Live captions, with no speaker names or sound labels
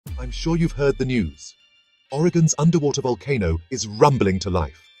I'm sure you've heard the news. Oregon's underwater volcano is rumbling to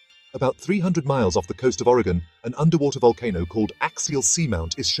life. About 300 miles off the coast of Oregon, an underwater volcano called Axial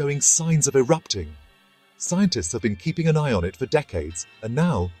Seamount is showing signs of erupting. Scientists have been keeping an eye on it for decades, and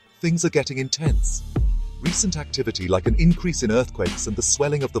now things are getting intense. Recent activity, like an increase in earthquakes and the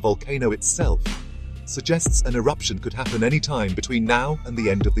swelling of the volcano itself, suggests an eruption could happen any time between now and the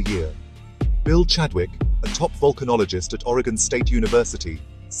end of the year. Bill Chadwick, a top volcanologist at Oregon State University,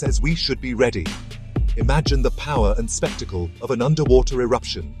 says we should be ready. Imagine the power and spectacle of an underwater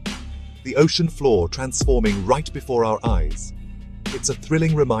eruption. The ocean floor transforming right before our eyes. It's a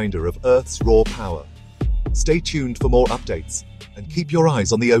thrilling reminder of Earth's raw power. Stay tuned for more updates and keep your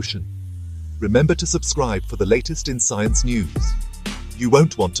eyes on the ocean. Remember to subscribe for the latest in science news. You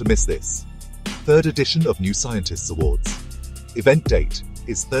won't want to miss this. 3rd edition of New Scientists Awards. Event date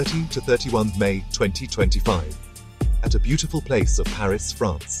is 30 to 31 May 2025 at a beautiful place of Paris,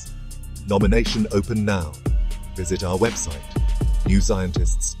 France. Nomination open now. Visit our website,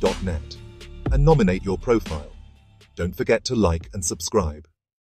 newscientists.net, and nominate your profile. Don't forget to like and subscribe.